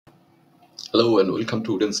Hello and welcome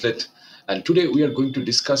to Wooden Slate. And today we are going to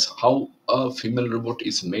discuss how a female robot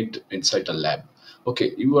is made inside a lab.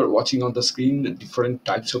 Okay, you are watching on the screen different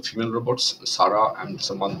types of female robots, Sarah and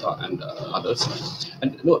Samantha and others.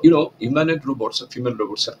 And humanoid robots or female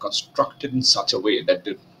robots are constructed in such a way that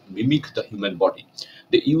they mimic the human body.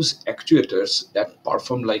 They use actuators that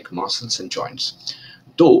perform like muscles and joints,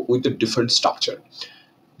 though with a different structure.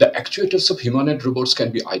 The actuators of humanoid robots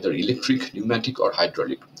can be either electric, pneumatic, or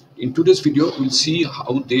hydraulic. In today's video, we'll see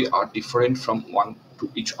how they are different from one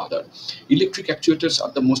to each other. Electric actuators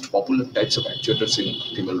are the most popular types of actuators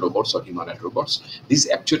in female robots or humanoid robots. These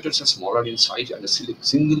actuators are smaller in size, and a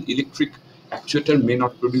single electric actuator may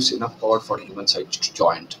not produce enough power for a human-sized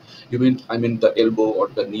joint. I mean the elbow or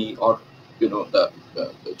the knee or the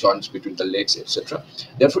joints between the legs, etc.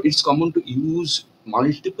 Therefore, it's common to use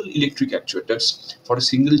multiple electric actuators for a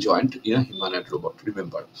single joint in a humanoid robot.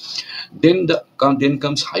 Remember, then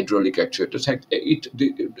comes hydraulic actuators.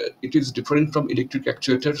 It is different from electric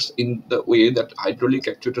actuators in the way that hydraulic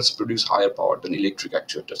actuators produce higher power than electric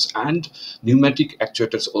actuators, and pneumatic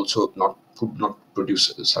actuators also not could not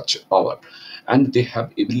produce such power, and they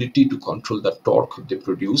have ability to control the torque they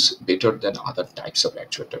produce better than other types of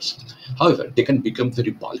actuators. However, they can become very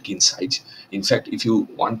bulky in size. In fact, if you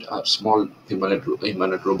want a small humanoid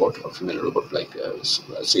robot or female robot like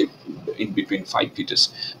say in between 5 feet,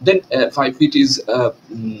 then 5 feet is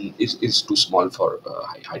too small for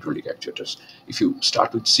hydraulic actuators. If you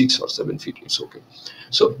start with 6 or 7 feet, it's okay.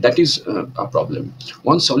 So that is a problem.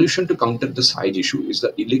 One solution to counter the size issue is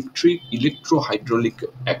the electro-hydraulic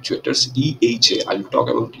actuators, EHA. I will talk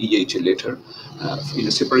about EHA later in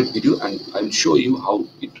a separate video, and I will show you how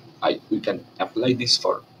we can apply this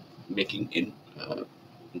for making in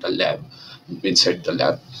the lab, inside the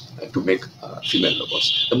lab, to make female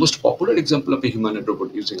robots. The most popular example of a humanoid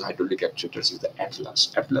robot using hydraulic actuators is the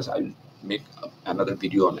Atlas. Atlas, I will make another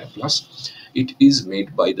video on Atlas. It is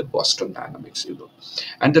made by the Boston Dynamics,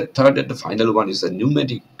 And the third and the final one is the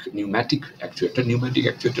pneumatic actuator. Pneumatic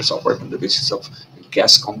actuators operate on the basis of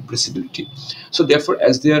gas compressibility. So therefore,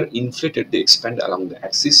 as they are inflated, they expand along the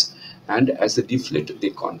axis, and as they deflate, they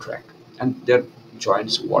contract. And their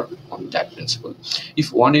joints work on that principle.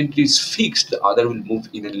 If one end is fixed, the other will move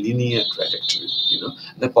in a linear trajectory.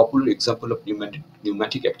 The popular example of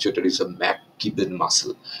pneumatic actuator is a McKibben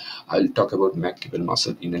muscle. I'll talk about McKibben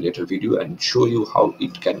muscle in a later video and show you how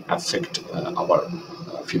it can affect our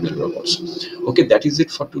female robots. Okay, that is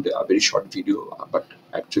it for today. A very short video, but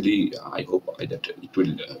actually, I hope that it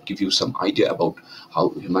will give you some idea about how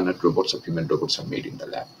humanoid robots or female robots are made in the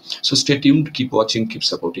lab. So stay tuned, keep watching, keep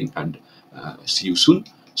supporting, and see you soon.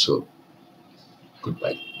 So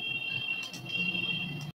goodbye.